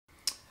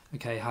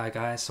Okay, hi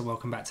guys, so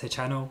welcome back to the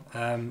channel.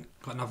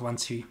 Got another one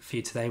for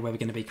you today where we're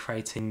going to be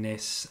creating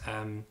this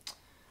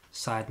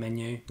side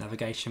menu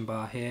navigation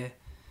bar here,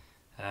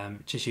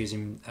 just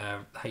using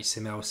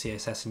HTML,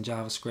 CSS and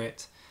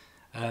JavaScript.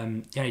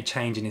 The only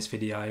change in this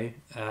video,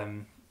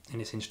 in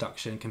this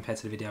introduction compared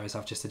to the video, is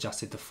I've just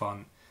adjusted the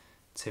font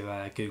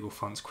to Google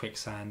Fonts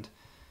Quicksand.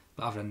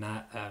 But other than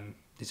that,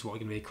 this is what we're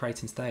going to be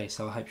creating today,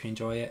 so I hope you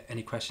enjoy it.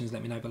 Any questions,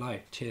 let me know below.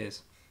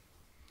 Cheers.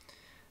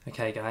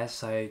 Okay guys,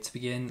 so to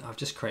begin, I've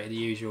just created the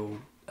usual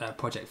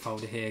project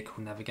folder here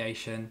called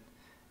navigation.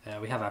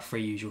 We have our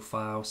three usual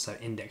files, so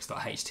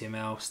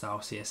index.html, style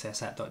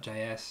CSS,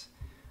 app.js.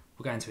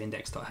 We'll go into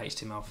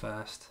index.html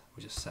first.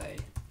 We'll just say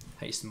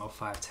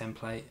HTML5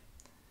 template.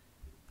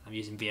 I'm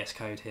using VS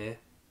Code here.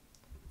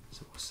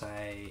 So we'll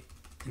say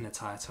in the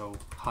title,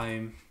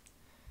 home,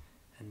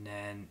 and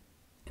then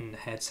in the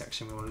head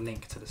section we want to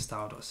link to the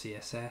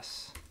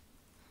style.css.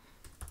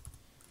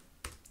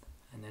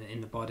 And then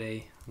in the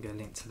body, I'm going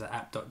to link to the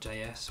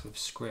app.js with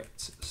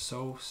script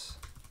source.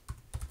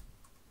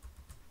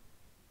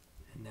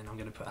 And then I'm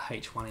going to put a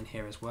H1 in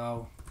here as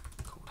well,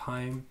 called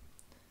home.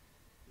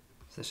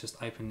 So let's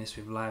just open this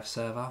with live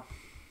server.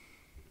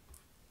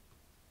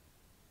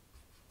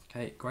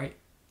 Okay, great.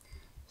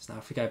 So now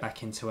if we go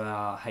back into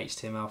our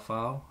HTML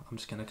file, I'm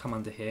just going to come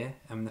under here.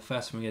 And the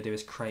first thing we're going to do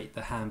is create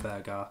the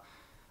Hamburger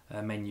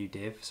menu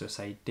div. So we'll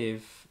say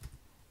div, I'm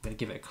going to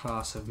give it a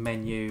class of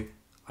menu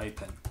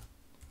open.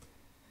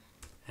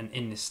 And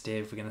in this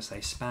div, we're going to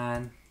say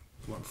span.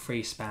 We want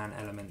 3 span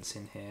elements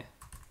in here.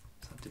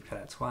 So I'll duplicate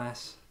that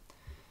twice.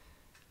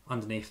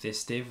 Underneath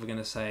this div, we're going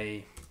to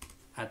say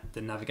add the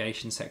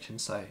navigation section,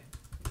 so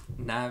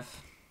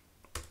nav.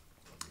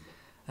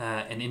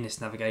 And in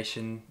this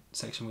navigation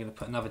section, we're going to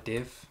put another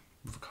div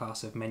with a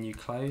class of menu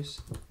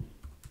close.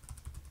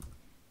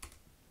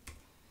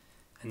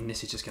 And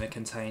this is just going to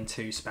contain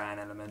 2 span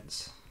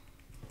elements.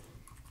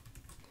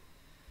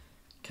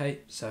 Okay,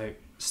 so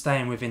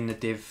staying within the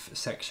div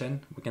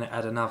section, we're going to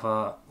add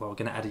we're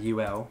going to add a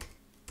UL,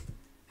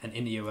 and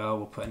in the UL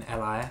we'll put an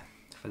li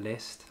for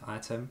list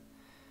item,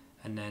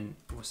 and then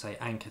we'll say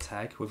anchor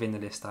tag within the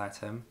list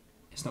item.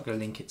 It's not going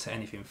to link it to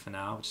anything for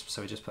now,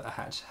 so we just put a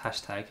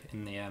hashtag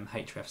in the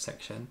href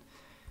section.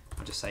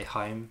 I'll just say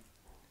home.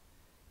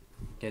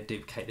 Going to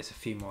duplicate this a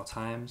few more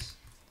times,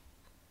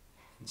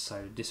 and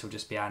so this will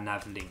just be our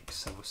nav links.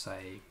 So we'll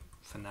say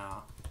for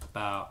now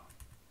about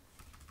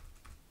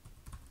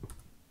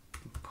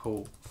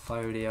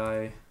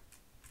portfolio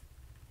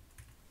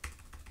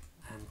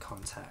and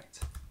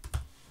contact.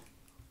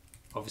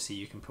 Obviously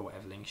you can put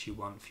whatever links you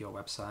want for your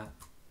website.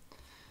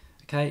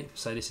 Okay,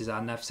 so this is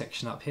our nav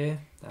section up here.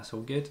 That's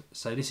all good.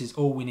 So this is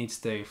all we need to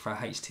do for our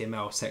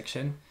HTML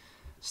section.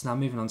 So now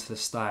moving on to the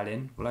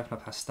styling, we'll open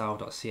up our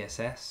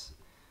style.css.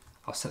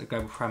 I'll set the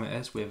global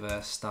parameters with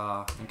a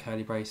star and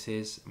curly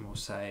braces, and we'll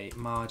say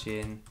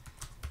margin,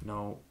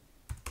 no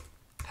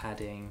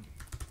padding,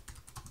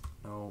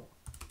 no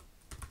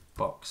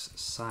box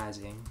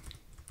sizing,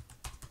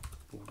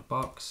 border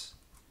box,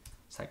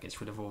 so that gets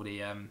rid of all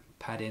the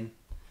padding.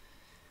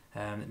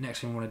 The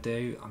next thing we want to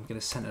do, I'm going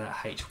to center that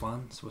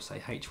H1, so we'll say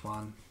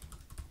H1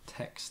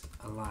 text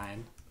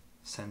align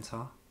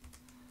center.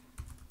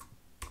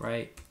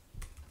 Great.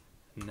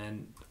 And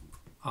then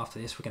after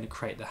this we're going to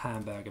create the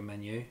Hamburger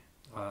menu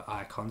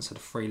icon, so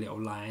the 3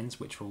 little lines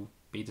which will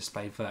be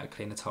displayed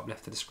vertically in the top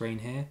left of the screen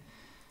here.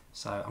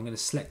 So I'm going to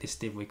select this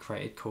div we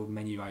created called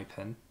menu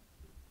open,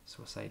 so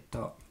we'll say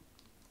dot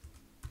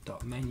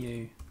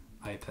menu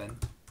open.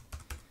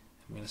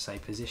 I'm going to say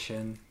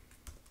position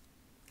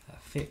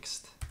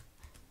fixed,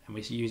 and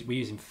we're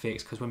using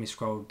fixed because when we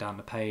scroll down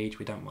the page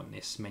we don't want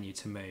this menu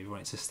to move, we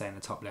want it to stay in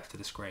the top left of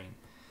the screen.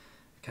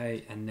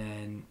 Okay, and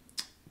then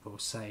we'll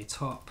say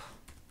top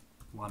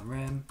 1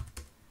 rem,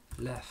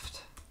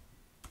 left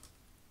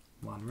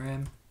 1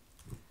 rem,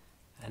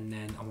 and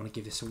then I want to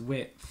give this a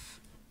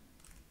width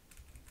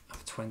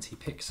of 20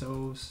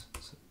 pixels,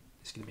 so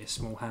it's going to be a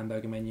small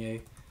Hamburger menu,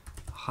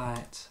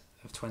 height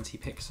of 20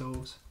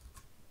 pixels.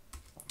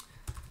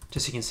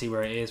 Just so you can see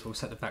where it is, we'll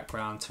set the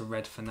background to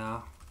red for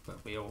now, but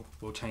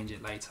we'll change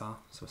it later.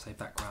 So we'll say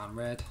background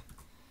red,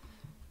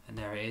 and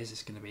there it is,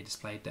 it's going to be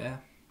displayed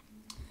there.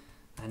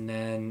 And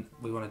then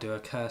we want to do a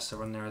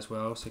cursor on there as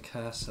well, so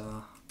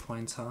cursor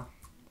pointer.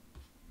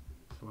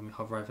 So when we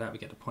hover over that we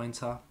get the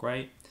pointer,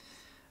 great.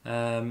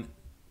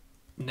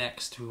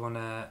 Next we want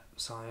to,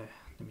 so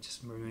let me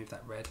just remove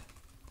that red.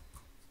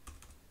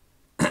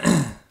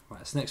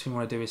 Right, so next thing we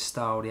want to do is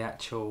style the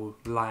actual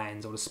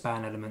lines or the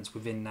span elements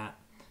within that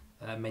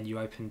menu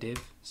open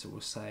div. So we'll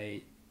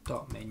say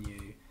dot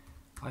menu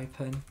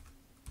open,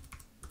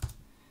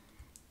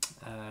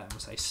 we'll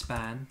say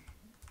span,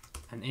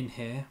 and in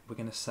here we're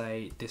going to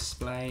say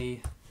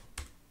display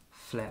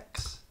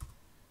flex,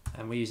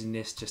 and we're using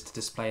this just to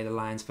display the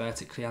lines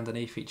vertically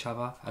underneath each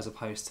other as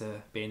opposed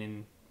to being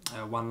in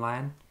one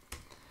line.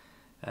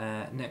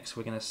 Next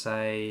we're going to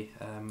say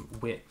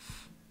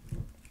width,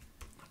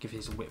 I'll give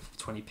this a width of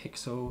 20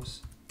 pixels,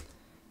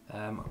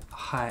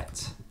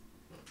 height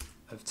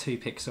of 2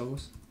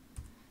 pixels,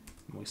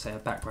 We'll say a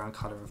background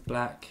color of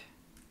black,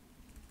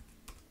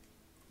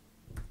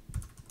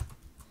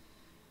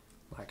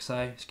 like so.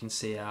 As you can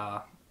see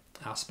our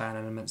span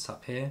elements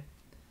up here.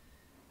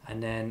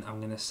 And then I'm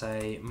going to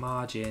say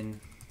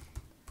margin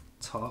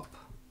top,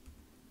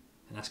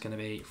 and that's going to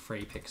be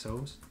 3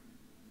 pixels.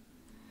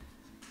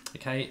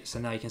 Okay, so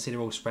now you can see they're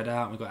all spread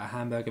out. We've got our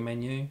hamburger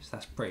menu, so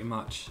that's pretty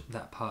much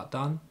that part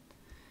done.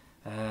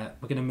 We're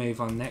going to move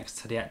on next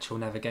to the actual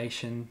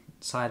navigation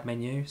side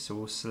menu. So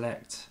we'll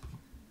select,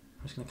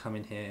 I'm just going to come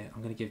in here,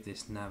 I'm going to give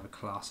this nav a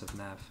class of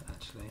nav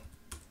actually.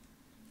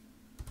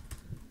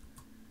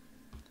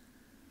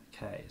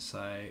 Okay,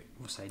 so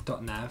we'll say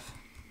 .nav,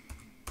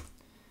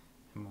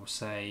 and we'll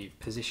say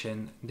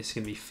position, this is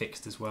going to be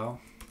fixed as well.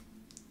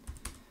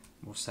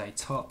 We'll say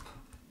top,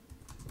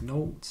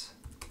 0,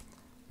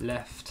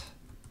 left,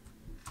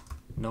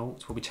 0,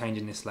 we'll be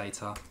changing this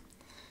later.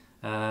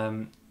 I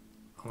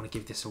want to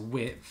give this a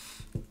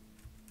width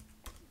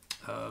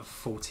of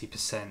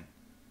 40%,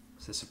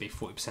 so this will be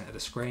 40% of the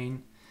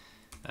screen.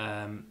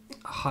 A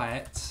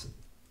height,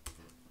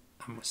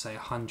 and we'll say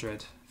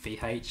 100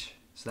 VH,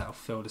 so that'll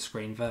fill the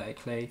screen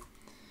vertically.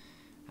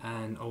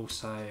 And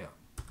also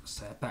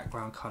say a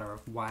background color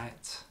of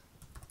white,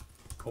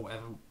 or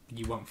whatever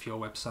you want for your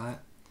website.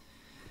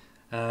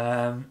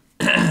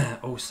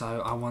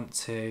 Also I want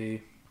to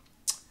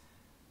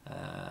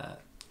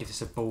give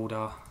this a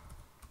border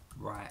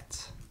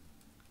right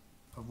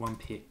of 1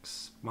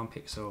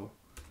 pixel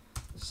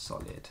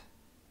solid.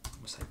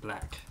 We'll say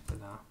black for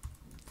now.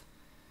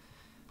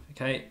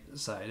 Okay,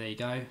 so there you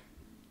go.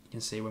 You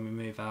can see when we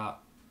move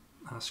out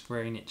our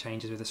screen, it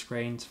changes with the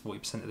screen to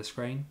 40% of the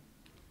screen.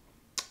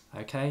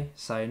 Okay,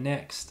 so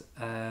next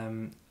I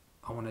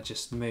want to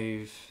just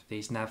move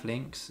these nav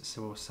links,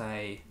 so we'll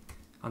say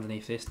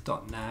underneath this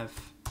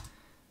 .nav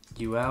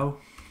UL.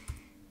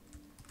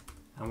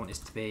 I want this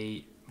to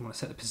be, I want to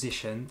set the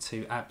position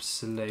to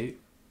absolute,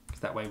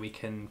 because that way we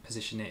can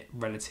position it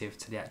relative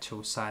to the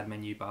actual side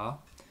menu bar.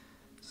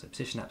 So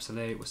position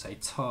absolute, we'll say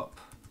top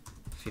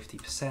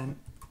 50%.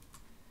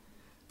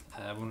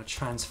 We want to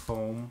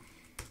transform,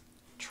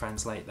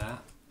 translate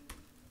that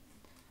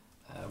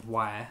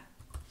Y,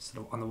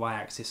 so on the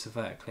y-axis, so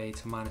vertically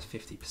to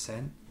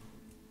 -50%.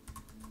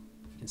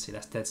 You can see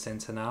that's dead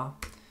center now.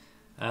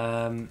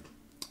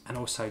 And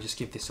also just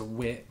give this a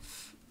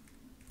width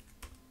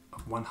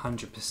of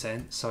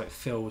 100%, so it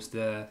fills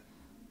the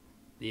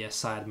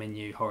side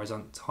menu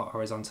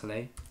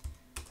horizontally,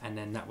 and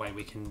then that way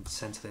we can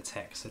center the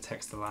text. So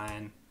text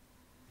align,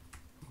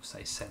 we'll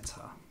say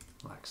center,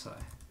 like so,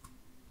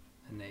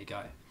 and there you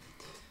go.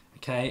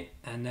 Okay,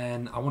 and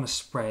then I want to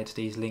spread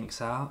these links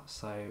out,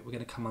 so we're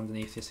going to come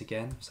underneath this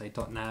again, say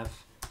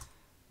 .nav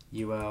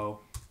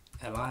UL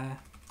li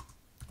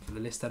for the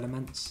list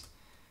elements.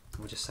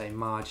 We'll just say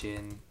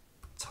margin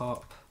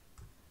top.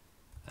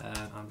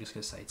 I'm just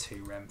going to say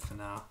 2 rem for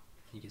now.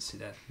 You can see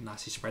they're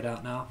nicely spread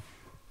out now.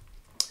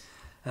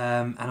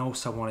 And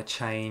also I want to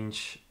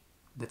change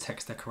the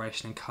text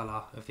decoration and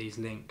colour of these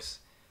links.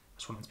 I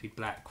just want them to be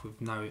black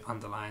with no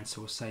underline.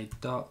 So we'll say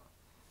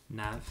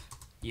 .nav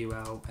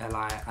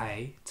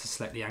ULLIA to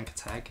select the anchor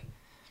tag,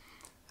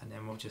 and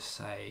then we'll just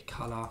say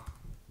colour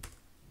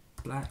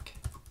black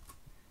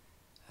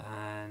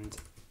and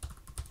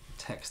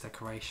text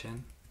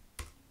decoration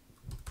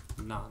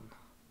none,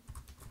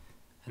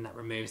 and that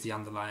removes the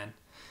underline.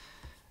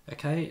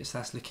 Okay, so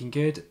that's looking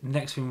good.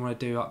 Next thing we want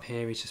to do up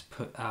here is just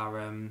put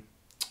our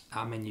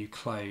menu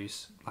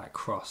close, like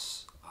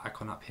cross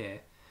icon up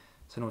here.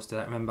 So in order to do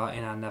that, remember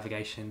in our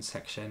navigation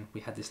section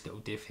we had this little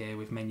div here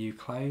with menu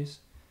close.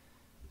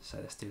 So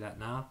let's do that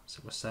now.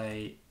 So we'll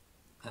say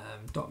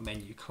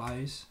 .menu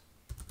close.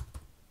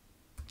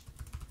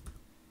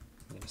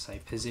 I'm going to say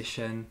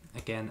position,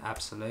 again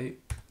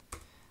absolute.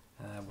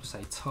 We'll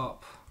say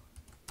top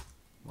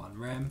 1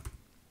 rem.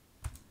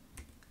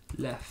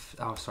 Left,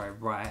 oh sorry,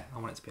 right. I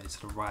want it to be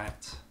to the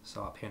right.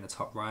 So up here in the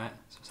top right.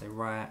 So we'll say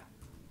right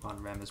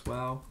 1 rem as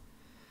well.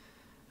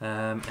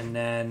 And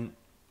then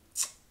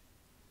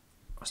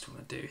what do I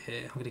want to do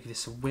here? I'm going to give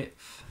this a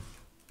width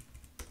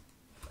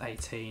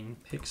 18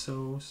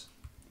 pixels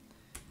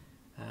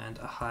and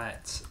a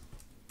height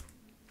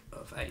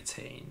of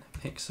 18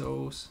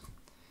 pixels.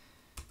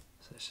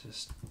 So let's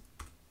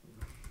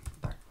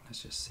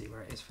just see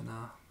where it is for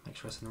now. Make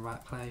sure it's in the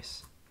right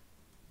place.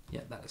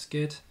 Yep, that looks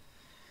good.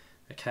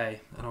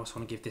 Okay, and I also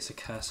want to give this a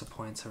cursor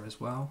pointer as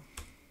well.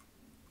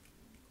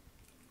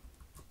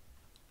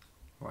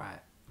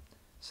 Right,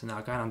 so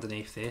now going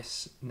underneath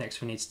this,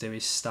 next we need to do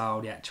is style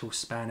the actual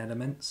span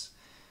elements.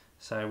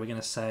 So we're going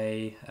to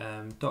say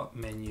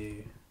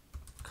 .menu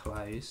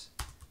close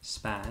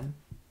span,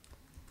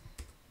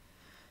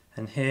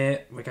 and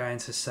here we're going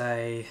to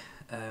say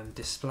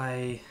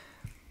display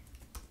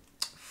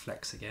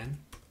flex again,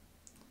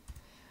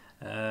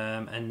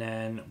 and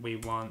then we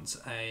want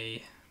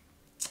a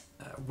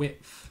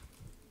width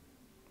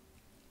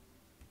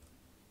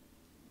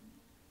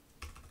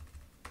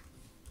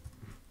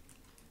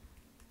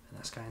and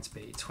that's going to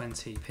be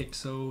 20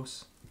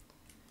 pixels.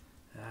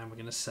 And we're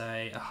going to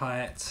say a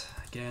height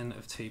again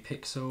of 2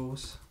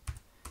 pixels.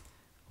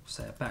 We'll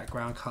say a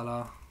background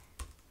color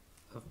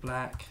of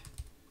black.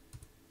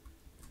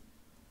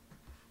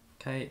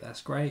 Okay,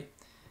 that's great.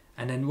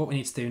 And then what we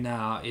need to do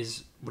now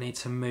is we need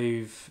to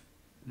move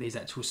these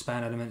actual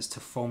span elements to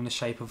form the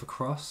shape of a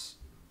cross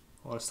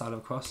or the style of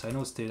a cross. So in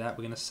order to do that,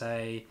 we're going to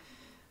say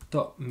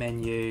dot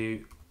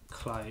menu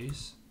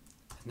close,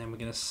 and then we're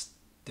going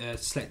to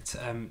select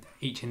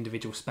each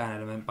individual span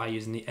element by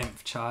using the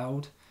nth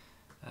child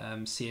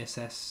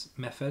CSS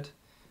method.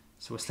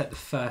 So we'll select the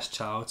first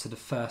child to the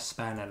first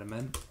span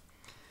element,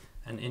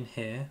 and in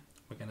here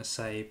we're going to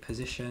say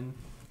position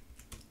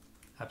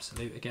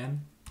absolute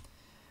again.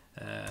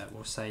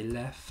 We'll say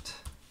left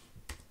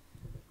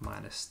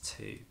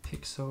 -2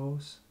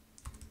 pixels,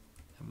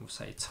 and we'll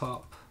say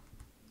top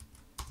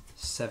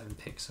 7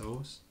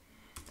 pixels,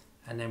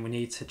 and then we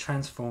need to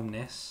transform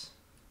this,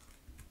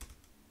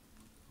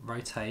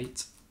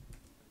 rotate,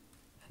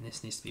 and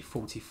this needs to be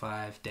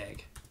 45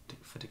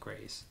 for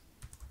degrees.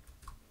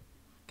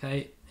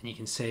 Okay, and you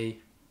can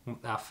see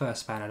our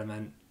first span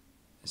element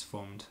has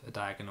formed a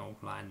diagonal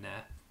line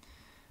there.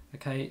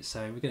 Okay,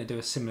 so we're going to do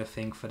a similar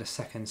thing for the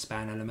second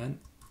span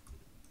element.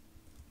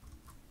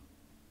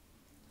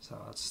 So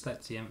I'll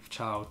select the nth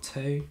child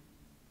 2,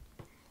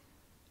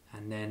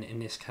 and then in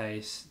this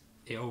case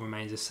it all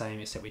remains the same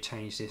except we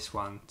change this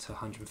one to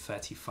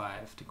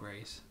 135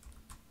 degrees.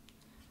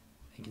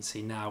 You can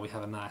see now we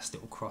have a nice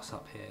little cross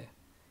up here.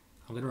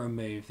 I'm going to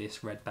remove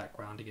this red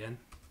background again.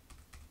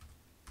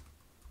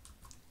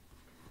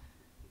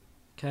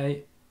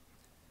 Okay,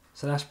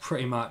 so that's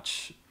pretty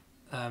much,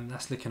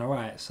 that's looking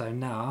alright. So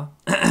now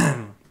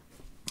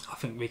I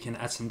think we can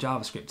add some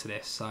JavaScript to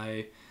this.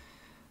 So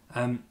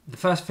the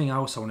first thing I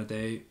also want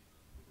to do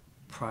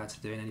prior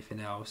to doing anything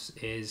else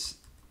is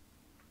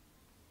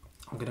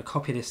I'm going to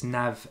copy this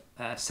nav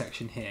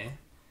section here,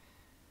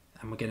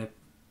 and we're going to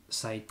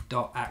say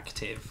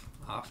 .active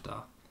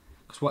after,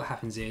 because what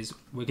happens is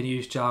we're going to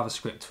use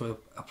JavaScript to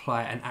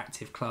apply an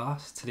active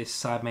class to this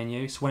side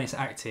menu. So when it's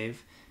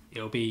active,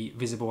 it'll be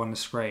visible on the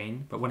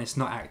screen, but when it's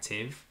not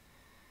active,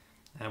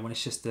 and when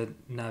it's just the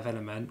nav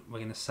element, we're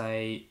going to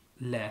say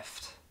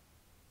left.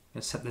 I'm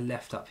going to set the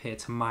left up here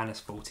to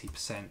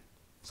 -40%,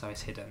 so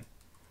it's hidden,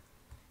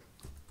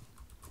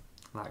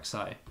 like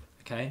so.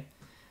 Okay,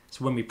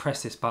 so when we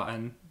press this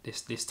button,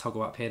 this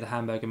toggle up here, the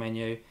hamburger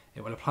menu,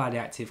 it will apply the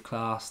active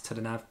class to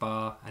the nav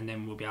bar, and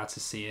then we'll be able to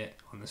see it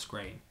on the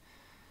screen.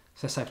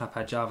 So let's open up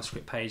our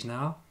JavaScript page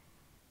now.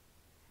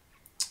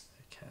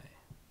 Okay,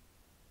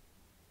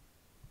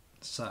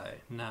 so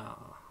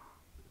now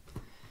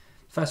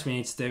first we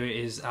need to do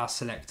is our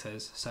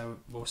selectors. So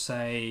we'll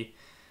say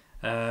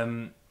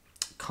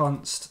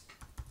const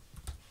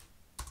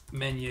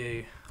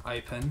menu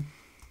open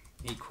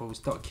equals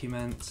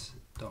document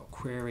dot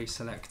query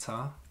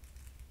selector,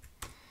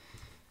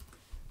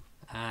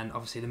 and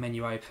obviously the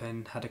menu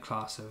open had a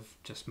class of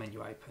just menu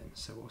open,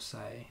 so we'll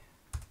say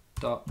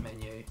dot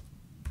menu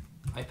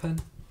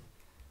open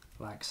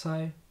like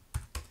so,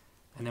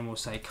 and then we'll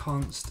say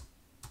const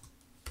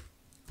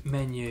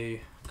menu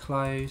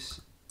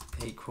close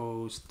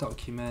equals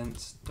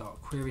document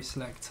dot query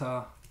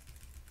selector,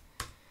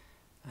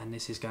 and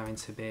this is going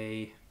to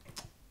be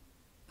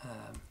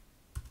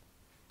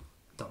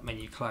dot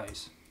menu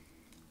close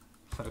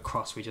for the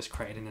cross we just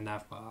created in the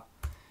nav bar.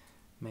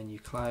 Menu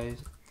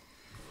close,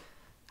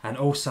 and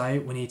also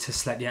we need to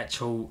select the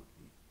actual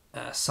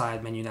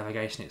side menu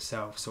navigation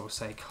itself. So we'll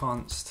say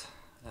const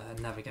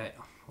navigate,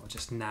 or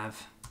just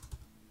nav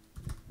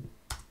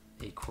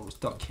equals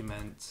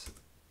document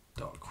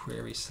dot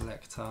query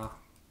selector,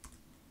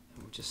 and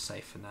we'll just say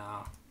for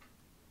now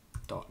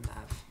dot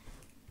nav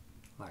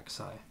like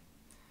so.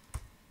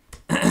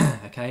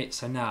 Okay,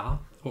 so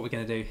now what we're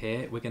going to do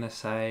here, we're going to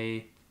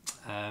say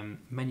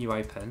menu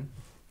open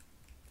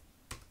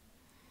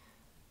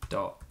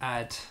dot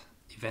add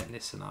event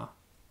listener,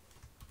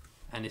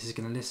 and this is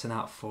going to listen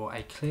out for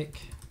a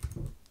click,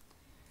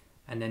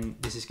 and then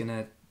this is going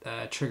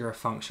to trigger a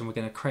function. We're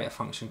going to create a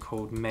function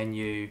called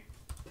menu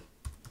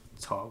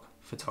tog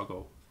for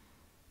toggle.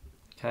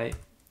 Okay,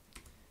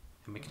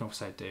 and we can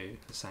also do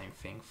the same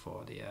thing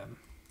for the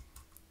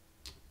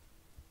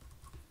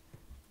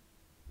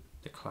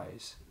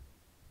close,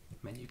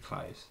 menu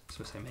close. So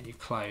we'll say menu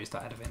close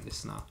dot add event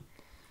listener.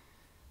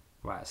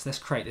 Right, so let's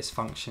create this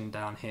function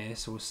down here.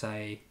 So we'll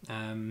say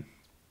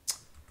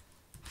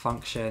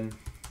function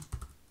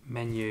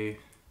menu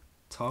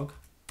tog,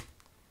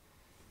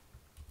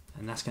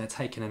 and that's going to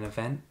take in an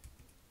event,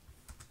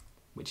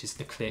 which is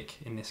the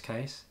click in this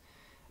case.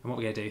 And what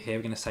we're going to do here,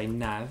 we're going to say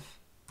nav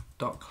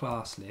dot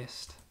class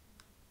list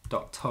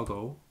dot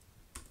toggle,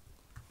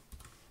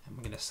 and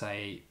we're going to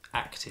say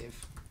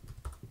active.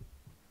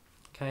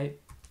 Okay,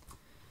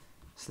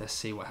 so let's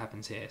see what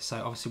happens here. So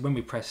obviously when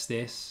we press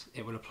this,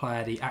 it will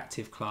apply the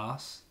active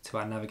class to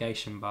our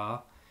navigation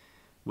bar,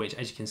 which,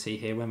 as you can see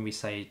here, when we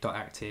say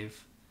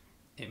 .active,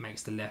 it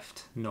makes the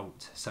left 0,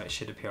 so it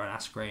should appear on our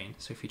screen.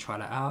 So if we try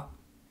that out,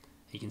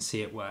 you can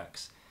see it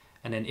works.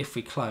 And then if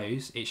we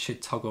close, it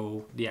should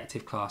toggle the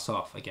active class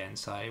off again.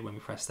 So when we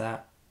press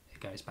that, it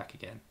goes back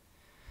again.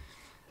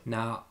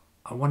 Now,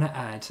 I want to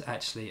add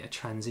actually a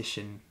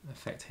transition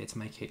effect here to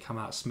make it come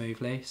out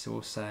smoothly. So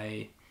we'll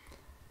say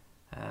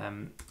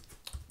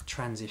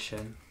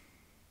transition.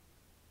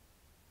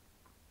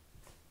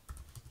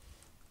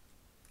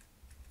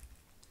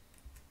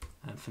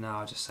 And for now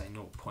I'll just say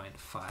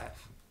 0.5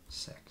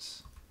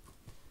 secs.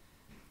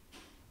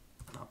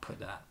 And I'll put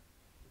that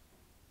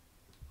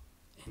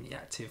in the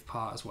active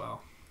part as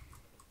well,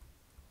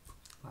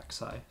 like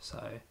so.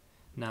 So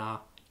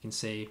now you can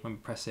see when we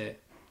press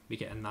it, we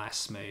get a nice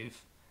smooth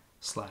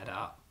slide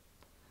out.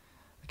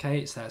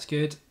 Okay, so that's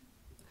good.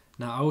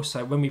 Now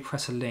also, when we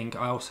press a link,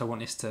 I also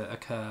want this to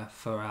occur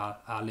for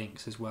our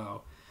links as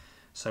well.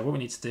 So what we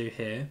need to do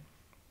here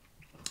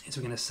is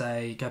we're going to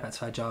say, go back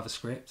to our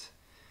JavaScript.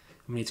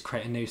 We need to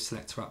create a new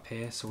selector up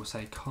here. So we'll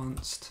say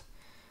const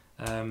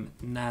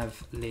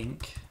nav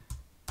link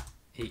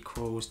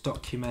equals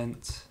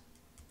document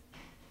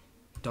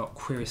dot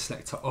query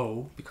selector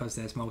all, because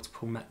there's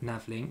multiple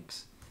nav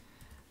links.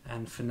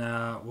 And for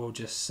now we'll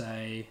just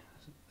say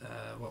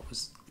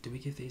did we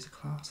give these a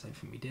class? I don't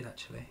think we did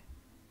actually.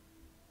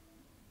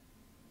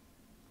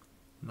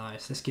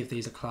 Nice, let's give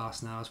these a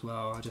class now as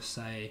well. I'll just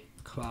say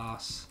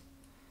class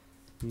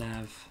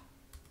nav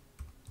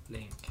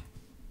link,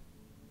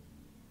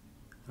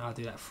 and I'll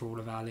do that for all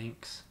of our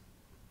links.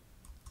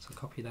 So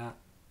copy that,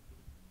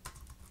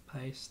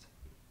 paste,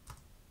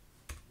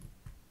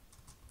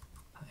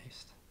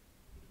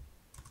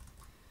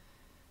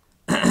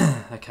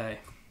 okay.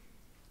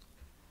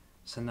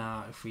 So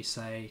now if we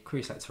say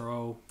query selector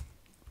all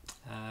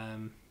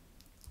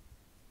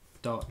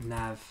dot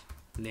nav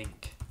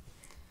link,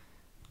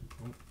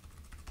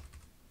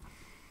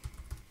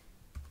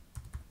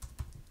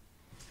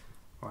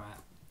 right,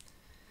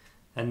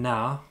 and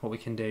now what we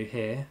can do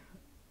here,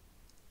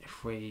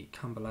 if we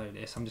come below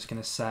this, I'm just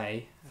going to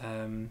say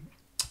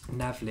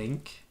nav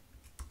link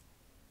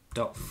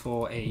dot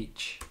for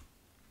each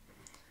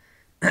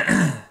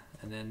and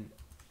then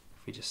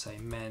if we just say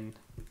men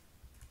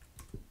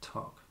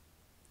talk,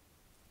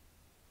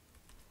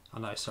 oh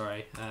no,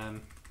 sorry,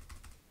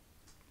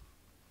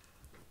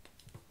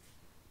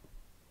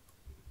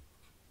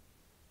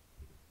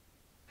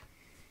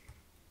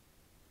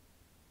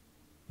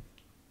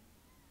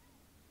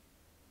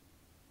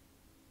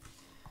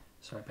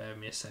 sorry, bear with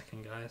me a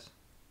second guys.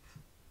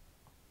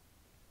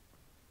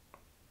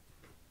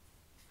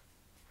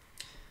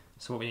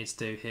 So what we need to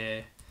do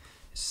here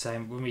is say,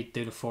 when we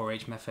do the for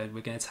each method,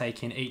 we're going to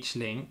take in each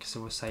link, so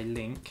we'll say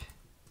link,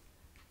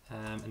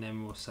 and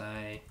then we'll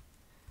say,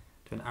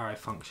 do an arrow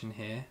function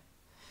here,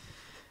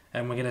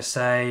 and we're going to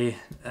say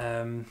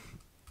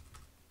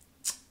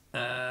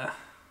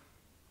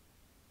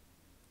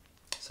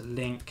so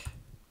link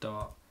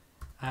dot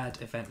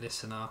add event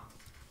listener,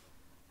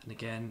 and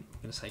again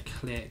we're going to say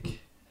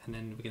click, and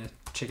then we're going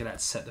to trigger that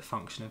to set the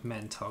function of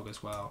men tog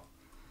as well.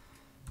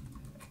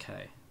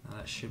 Okay, now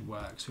that should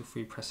work. So if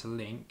we press a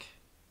link,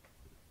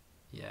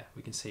 yeah,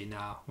 we can see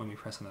now when we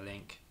press on a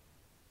link,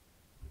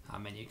 our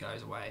menu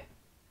goes away.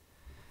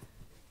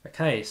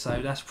 Okay,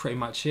 so that's pretty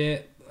much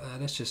it.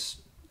 Let's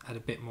just add a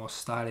bit more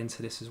style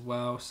into this as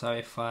well. So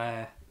if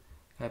I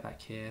go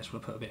back here, I just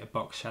want to put a bit of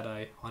box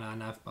shadow on our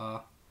nav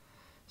bar.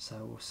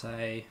 So we'll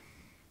say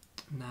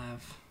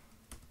nav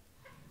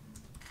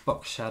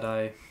box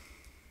shadow,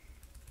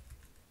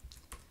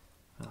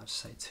 and I'll just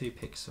say 2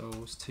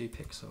 pixels, 2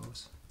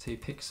 pixels, 2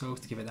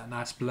 pixels to give it that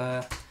nice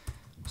blur.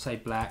 We'll say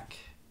black,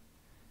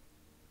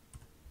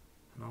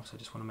 and also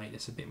just want to make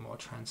this a bit more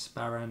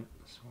transparent,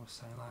 so we'll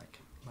say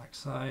like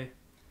so.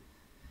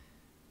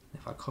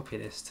 If I copy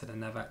this to the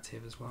nav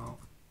active as well.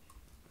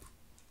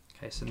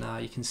 Okay, so now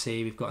you can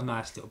see we've got a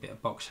nice little bit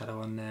of box shadow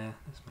on there.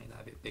 Let's make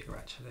that a bit bigger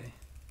actually.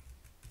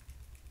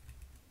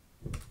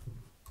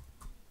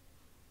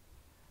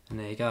 And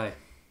there you go.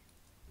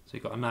 So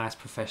we've got a nice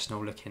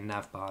professional looking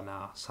nav bar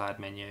now, side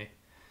menu.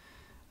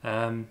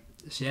 So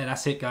yeah,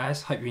 that's it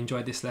guys. Hope you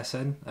enjoyed this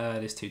lesson,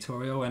 this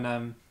tutorial,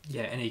 and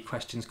yeah, any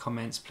questions,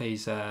 comments,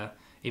 please either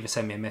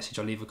send me a message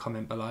or leave a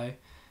comment below.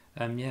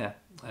 Yeah,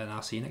 and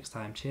I'll see you next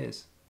time. Cheers.